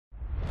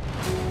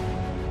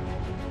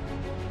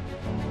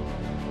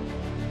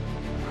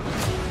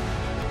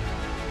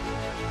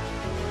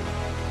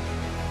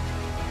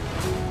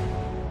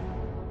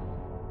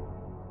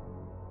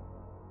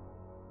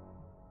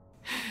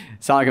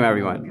Assalamu alaikum,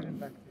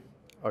 everyone.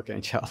 Okay,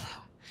 inshallah.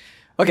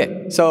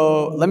 Okay,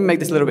 so let me make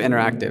this a little bit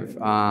interactive.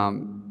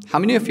 How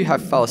many of you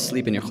have fell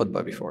asleep in your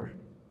khutbah before?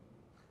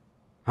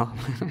 Oh,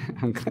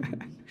 I'm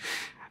glad.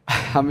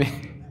 How many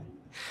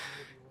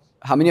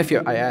of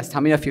you, I asked,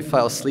 how many of you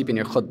fell asleep in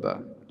your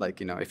khutbah? Like,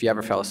 you know, if you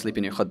ever fell asleep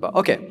in your khutbah.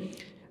 Okay,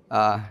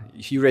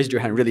 you raised your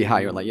hand really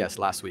high. You're like, yes,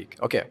 last week.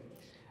 Okay.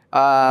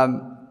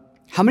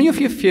 How many of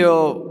you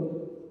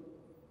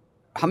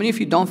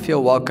don't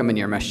feel welcome in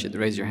your masjid?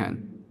 Raise your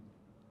hand.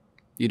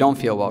 You don't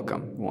feel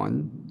welcome.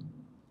 One.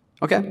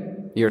 Okay.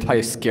 You're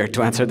probably scared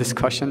to answer this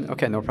question.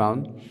 Okay, no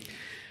problem.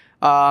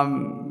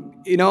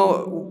 You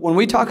know, when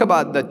we talk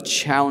about the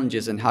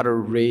challenges and how to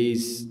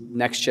raise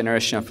next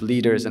generation of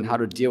leaders and how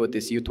to deal with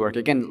this youth work,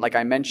 again, like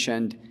I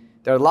mentioned,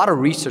 there are a lot of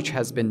research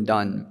has been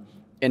done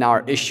in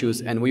our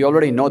issues, and we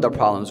already know the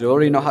problems. We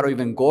already know how to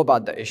even go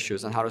about the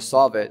issues and how to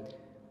solve it.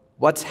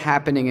 What's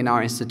happening in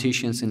our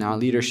institutions, in our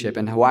leadership,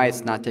 and why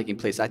it's not taking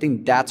place. I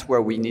think that's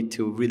where we need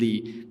to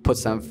really put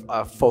some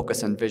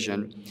focus and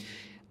vision.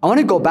 I want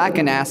to go back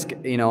and ask,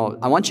 you know,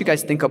 I want you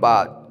guys to think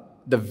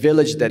about the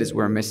village that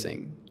we're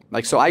missing.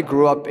 Like, so I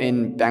grew up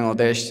in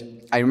Bangladesh.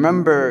 I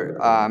remember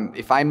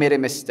if I made a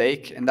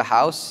mistake in the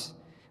house,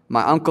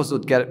 my uncles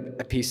would get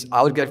a piece.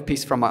 I would get a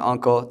piece from my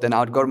uncle. Then I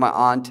would go to my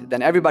aunt.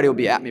 Then everybody would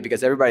be at me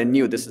because everybody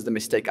knew this is the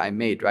mistake I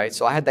made, right?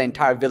 So I had the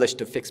entire village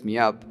to fix me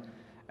up.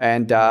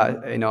 And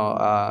you know,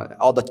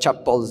 all the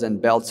chappals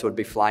and belts would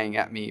be flying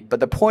at me. But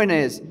the point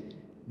is,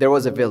 there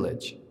was a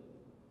village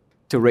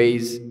to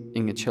raise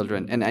young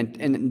children.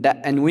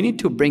 And we need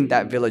to bring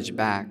that village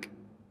back.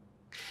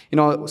 You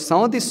know,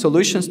 some of these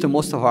solutions to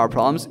most of our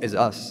problems is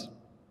us.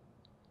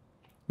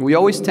 We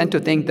always tend to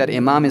think that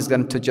Imam is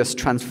going to just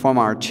transform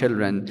our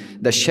children.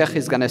 The Sheikh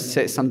is going to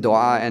say some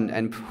dua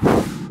and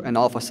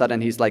all of a sudden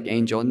he's like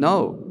angel.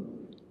 No.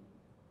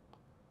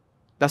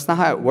 That's not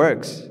how it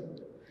works.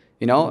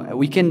 You know,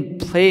 we can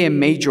play a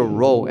major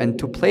role, and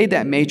to play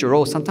that major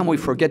role, sometimes we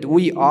forget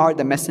we are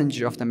the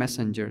messenger of the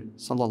messenger,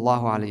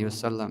 sallallahu alaihi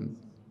wasallam.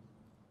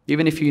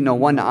 Even if you know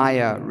one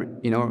ayah,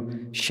 you know,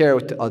 share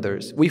it to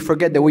others. We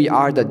forget that we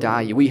are the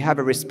da'i. We have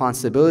a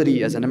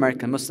responsibility as an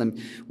American Muslim.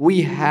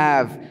 We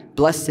have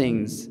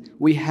blessings.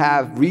 We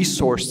have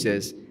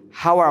resources.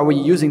 How are we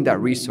using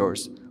that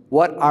resource?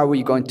 What are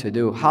we going to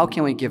do? How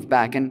can we give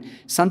back? And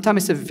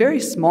sometimes it's a very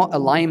small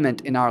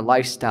alignment in our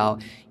lifestyle.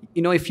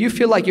 You know, if you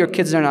feel like your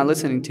kids are not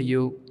listening to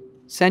you,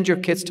 send your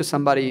kids to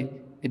somebody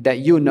that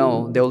you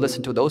know they'll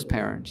listen to those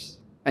parents.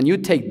 And you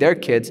take their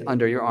kids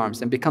under your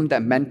arms and become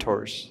their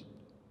mentors.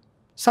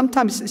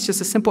 Sometimes it's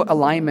just a simple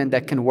alignment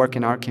that can work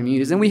in our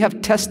communities. And we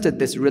have tested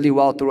this really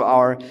well through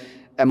our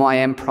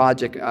MIM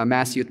project,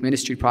 Mass Youth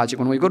Ministry project.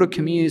 When we go to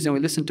communities and we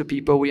listen to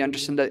people, we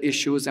understand the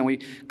issues and we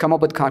come up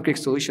with concrete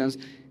solutions.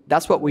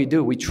 That's what we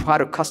do. We try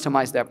to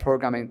customize that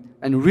programming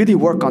and really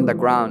work on the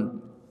ground.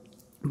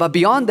 But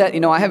beyond that, you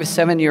know, I have a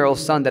 7-year-old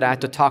son that I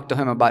had to talk to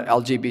him about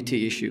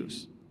LGBT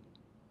issues.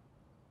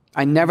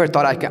 I never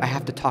thought I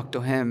have to talk to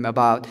him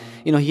about,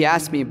 you know, he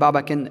asked me,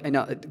 Baba, can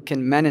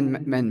men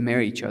and men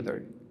marry each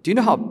other? Do you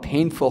know how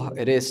painful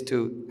it is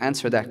to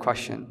answer that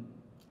question?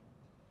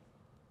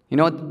 You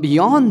know,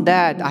 beyond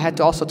that, I had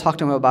to also talk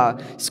to him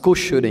about school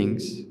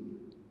shootings.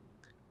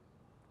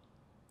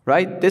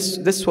 Right?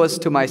 This was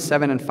to my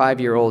 7- and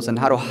 5-year-olds and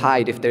how to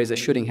hide if there is a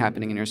shooting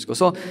happening in your school.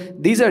 So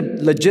these are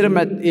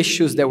legitimate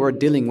issues that we're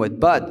dealing with.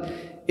 But,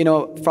 you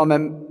know, from a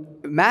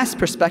mass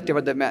perspective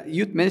or the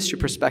youth ministry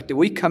perspective,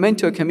 we come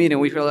into a community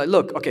and we feel like,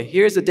 look, okay,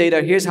 here's the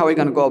data, here's how we're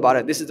going to go about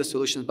it, this is the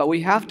solutions. But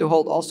we have to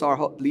hold also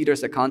our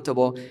leaders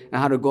accountable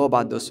and how to go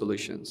about those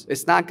solutions.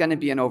 It's not going to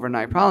be an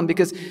overnight problem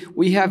because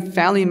we have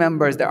family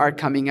members that are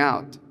coming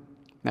out.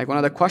 Like one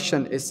of the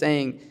questions is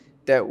saying,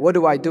 that what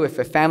do I do if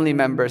a family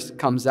member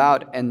comes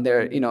out and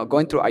they're, you know,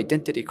 going through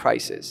identity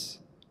crisis?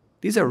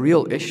 These are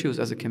real issues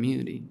as a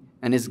community,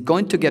 and it's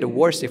going to get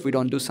worse if we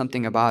don't do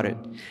something about it.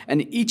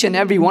 And each and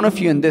every one of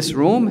you in this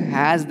room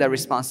has that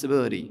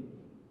responsibility.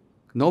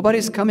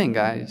 Nobody's coming,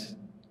 guys.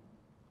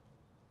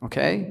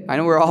 Okay? I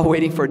know we're all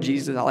waiting for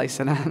Jesus, alayhi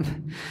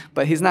salam,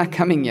 but he's not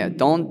coming yet.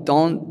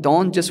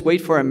 Don't just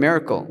wait for a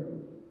miracle.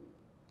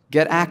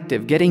 Get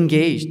active, get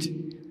engaged.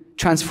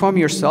 Transform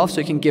yourself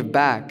so you can give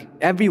back.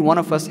 Every one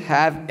of us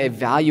have a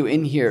value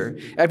in here.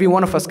 Every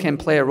one of us can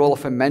play a role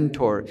of a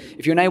mentor.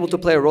 If you're not able to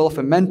play a role of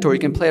a mentor, you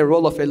can play a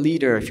role of a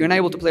leader. If you're not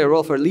able to play a role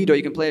of a leader,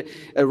 you can play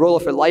a role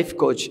of a life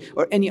coach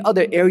or any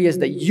other areas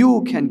that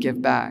you can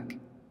give back.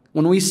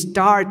 When we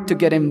start to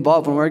get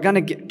involved, when we're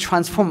going to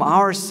transform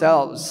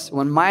ourselves,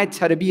 when my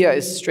tarbiyah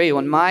is straight,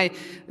 when my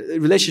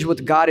relationship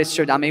with God is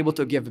straight, I'm able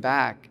to give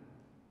back.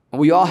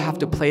 We all have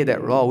to play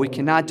that role. We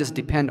cannot just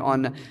depend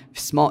on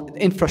small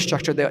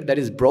infrastructure that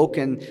is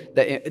broken,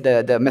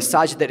 the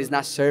masajid that is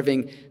not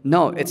serving.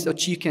 No, it's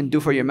what you can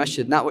do for your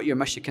masjid, not what your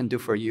masjid can do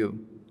for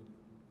you.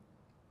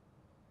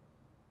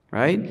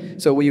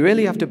 Right? So we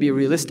really have to be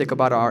realistic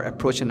about our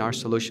approach and our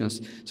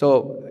solutions.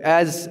 So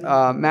as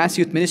Mass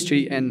Youth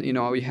Ministry, and you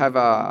know, we have,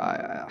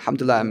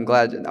 alhamdulillah, I'm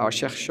glad our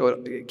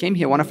Sheikh came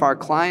here, one of our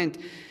clients,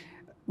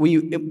 we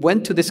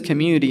went to this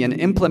community and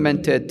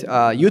implemented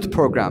a youth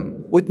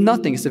program with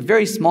nothing. It's a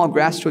very small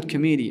grassroots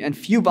community, and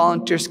few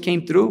volunteers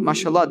came through.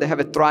 MashaAllah, they have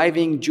a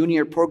thriving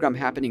junior program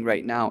happening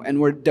right now, and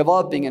we're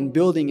developing and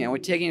building and we're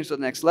taking it to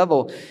the next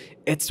level.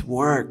 It's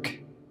work.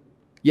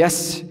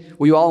 Yes,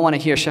 we all want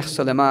to hear Sheikh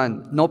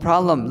Suleiman. No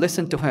problem,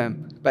 listen to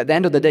him. But at the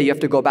end of the day, you have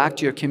to go back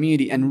to your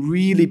community and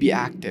really be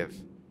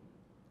active.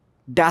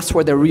 That's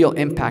where the real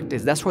impact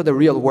is. That's where the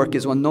real work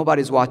is, when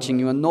nobody's watching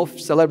you and no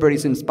celebrity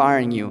is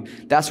inspiring you.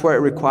 That's where it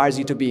requires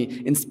you to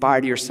be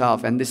inspired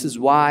yourself. And this is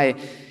why,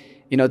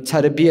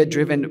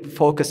 tarbiyah-driven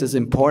focus is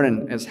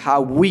important, is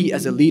how we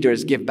as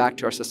leaders give back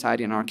to our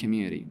society and our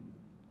community.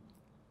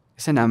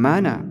 It's an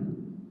amana.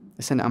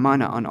 It's an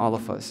amana on all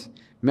of us.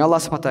 May Allah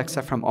subhanahu wa ta'ala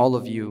accept from all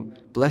of you,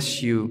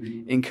 bless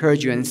you,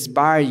 encourage you, and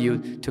inspire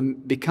you to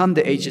become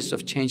the agents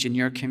of change in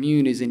your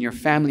communities, in your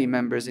family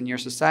members, in your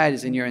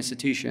societies, in your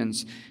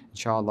institutions.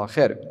 Inshallah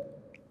khair.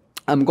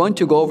 I'm going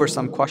to go over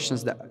some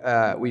questions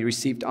that we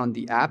received on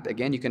the app.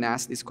 Again, you can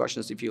ask these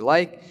questions if you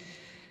like.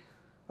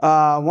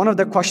 One of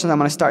the questions I'm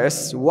going to start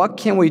is, what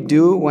can we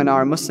do when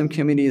our Muslim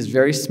community is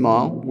very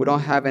small? We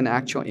don't have an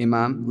actual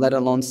imam, let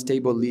alone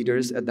stable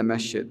leaders at the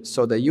masjid.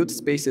 So the youth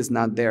space is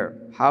not there.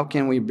 How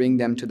can we bring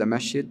them to the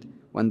masjid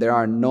when there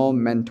are no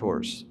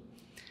mentors?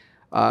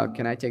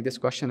 Can I take this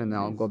question and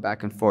I'll go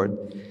back and forth?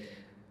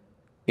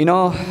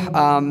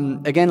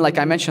 Again, like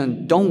I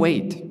mentioned, don't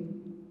wait.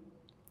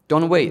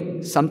 Don't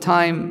wait.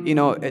 Sometime,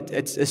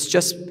 it's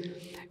just,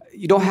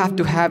 you don't have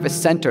to have a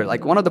center.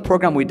 Like one of the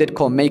programs we did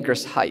called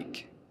Maker's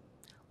Hike.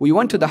 We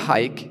went to the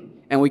hike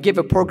and we gave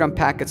a program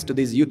package to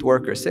these youth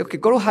workers. Say, okay,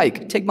 go to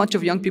hike. Take a bunch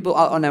of young people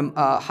out on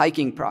a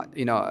hiking,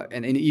 in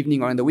the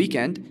evening or in the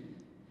weekend.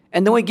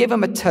 And then we gave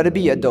them a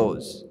tarbiyah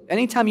dose.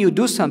 Anytime you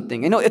do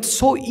something, it's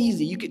so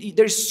easy.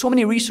 There's so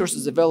many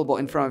resources available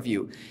in front of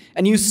you.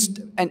 And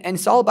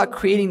it's all about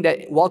creating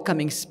that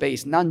welcoming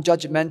space,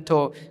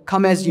 non-judgmental,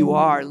 come as you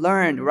are,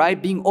 learn, right?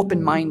 Being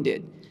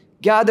open-minded.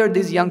 Gather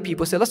these young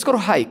people, say, let's go to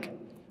hike.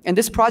 And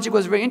this project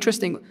was very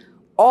interesting.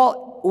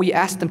 All we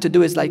asked them to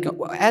do is, like,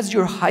 as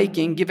you're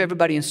hiking, give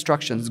everybody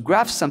instructions.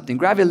 Grab something,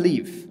 grab a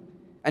leaf,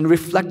 and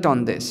reflect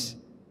on this.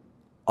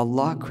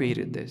 Allah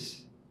created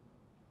this.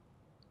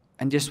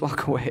 And just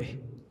walk away.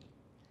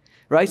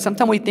 Right?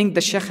 Sometimes we think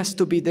the sheikh has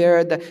to be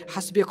there, there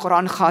has to be a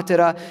Quran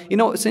khatira.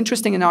 It's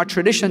interesting, in our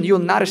tradition, you'll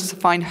not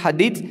find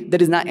hadith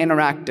that is not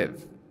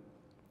interactive.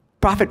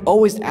 Prophet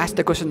always asked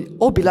the question,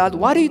 oh Bilal,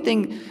 why do you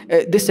think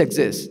this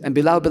exists? And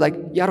Bilal would be like,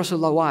 Ya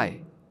Rasulullah,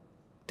 why?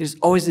 There's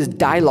always this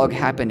dialogue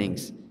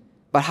happenings.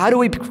 But how do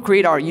we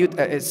create our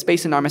youth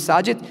space in our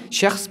masajid?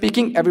 Sheikh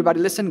speaking,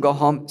 everybody listen, go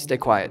home, stay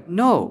quiet.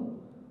 No.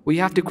 We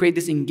have to create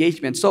this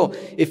engagement. So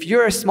if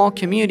you're a small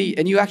community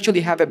and you actually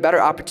have a better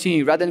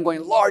opportunity, rather than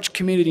going large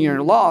community and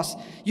you're lost,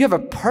 you have a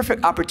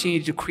perfect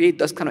opportunity to create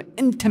this kind of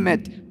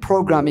intimate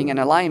programming and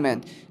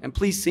alignment. And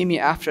please see me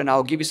after and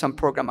I'll give you some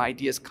program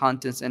ideas,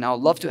 contents, and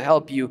I'll love to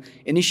help you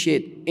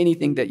initiate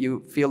anything that you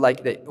feel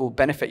like that will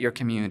benefit your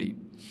community.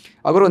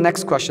 I'll go to the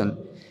next question.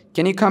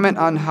 Can you comment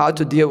on how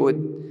to deal with,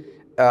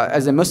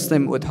 as a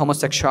Muslim, with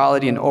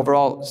homosexuality and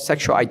overall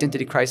sexual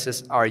identity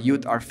crisis our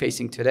youth are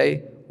facing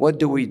today? What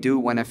do we do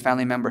when a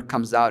family member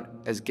comes out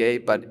as gay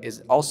but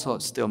is also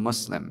still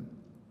Muslim?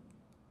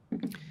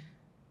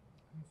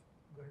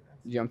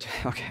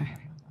 Okay.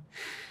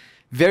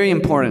 Very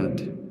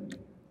important.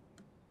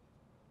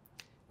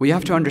 We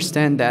have to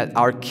understand that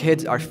our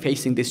kids are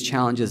facing these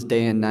challenges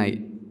day and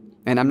night.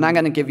 And I'm not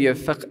going to give you a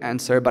fiqh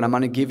answer, but I'm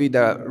going to give you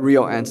the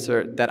real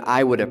answer that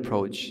I would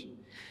approach.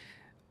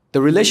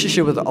 The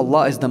relationship with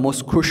Allah is the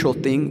most crucial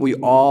thing we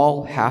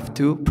all have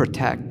to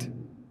protect.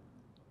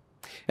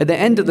 At the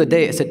end of the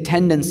day, it's a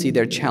tendency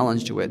they're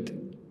challenged with,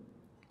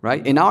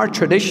 right? In our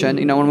tradition,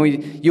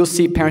 you'll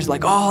see parents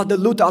like, oh, the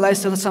Lut alayhi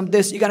salam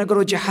this, you're going to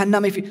go to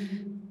Jahannam if you...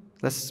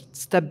 Let's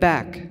step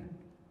back.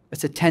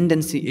 It's a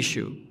tendency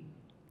issue.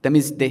 That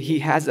means that he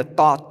has a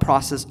thought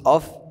process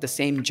of the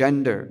same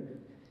gender.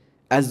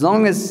 As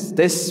long as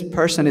this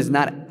person is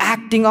not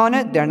acting on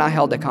it, they're not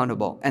held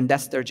accountable. And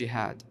that's their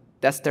jihad.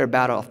 That's their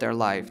battle of their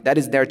life. That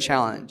is their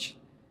challenge.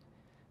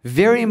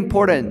 Very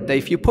important that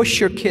if you push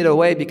your kid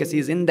away because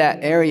he's in that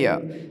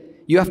area,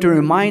 you have to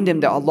remind him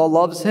that Allah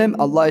loves him,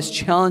 Allah is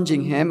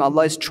challenging him,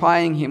 Allah is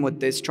trying him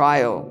with this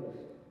trial.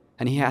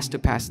 And he has to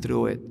pass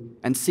through it.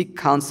 And seek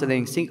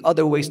counseling, seek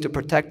other ways to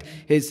protect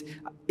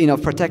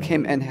protect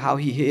him and how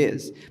he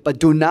is. But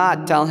do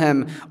not tell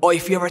him, oh,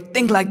 if you ever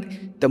think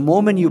like, the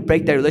moment you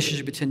break the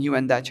relationship between you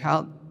and that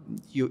child,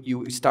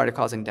 you started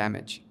causing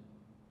damage.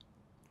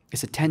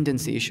 It's a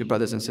tendency issue,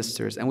 brothers and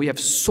sisters. And we have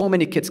so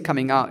many kids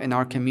coming out in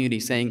our community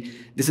saying,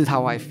 this is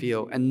how I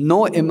feel. And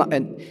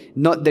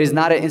there's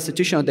not an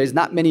institution, or there's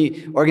not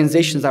many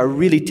organizations that are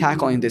really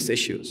tackling these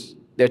issues.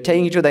 They're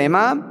taking it to the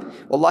imam.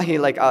 Wallahi,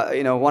 like, one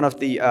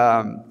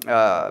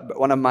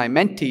of my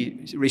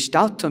mentees reached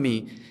out to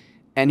me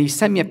and he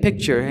sent me a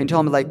picture and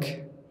told me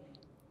like,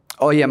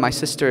 oh yeah, my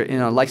sister,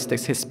 likes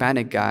this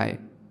Hispanic guy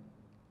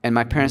and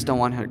my parents don't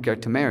want her to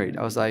get married.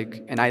 I was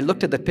like, and I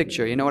looked at the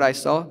picture, you know what I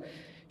saw?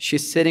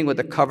 She's sitting with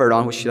a cover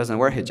on, which she doesn't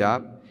wear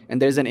hijab,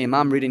 and there's an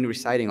imam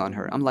reciting on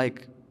her. I'm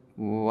like,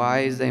 why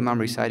is the imam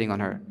reciting on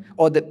her?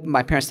 Or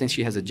my parents think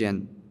she has a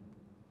jinn.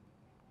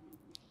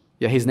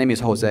 Yeah, his name is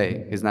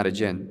Jose. He's not a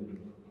jinn.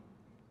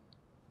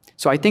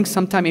 So I think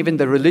sometimes even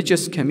the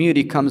religious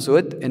community comes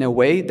with in a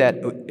way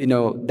that,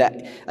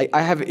 that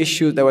I have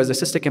issues. There was a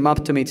sister came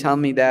up to me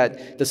telling me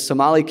that the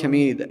Somali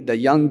community, the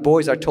young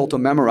boys are told to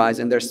memorize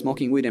and they're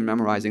smoking weed and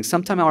memorizing.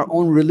 Sometimes our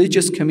own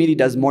religious community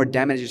does more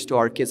damages to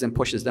our kids and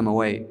pushes them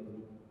away.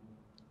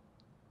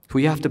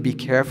 We have to be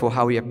careful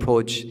how we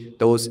approach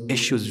those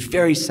issues,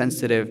 very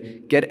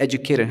sensitive, get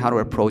educated on how to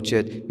approach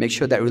it, make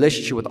sure that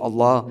relationship with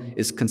Allah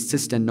is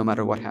consistent no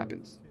matter what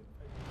happens.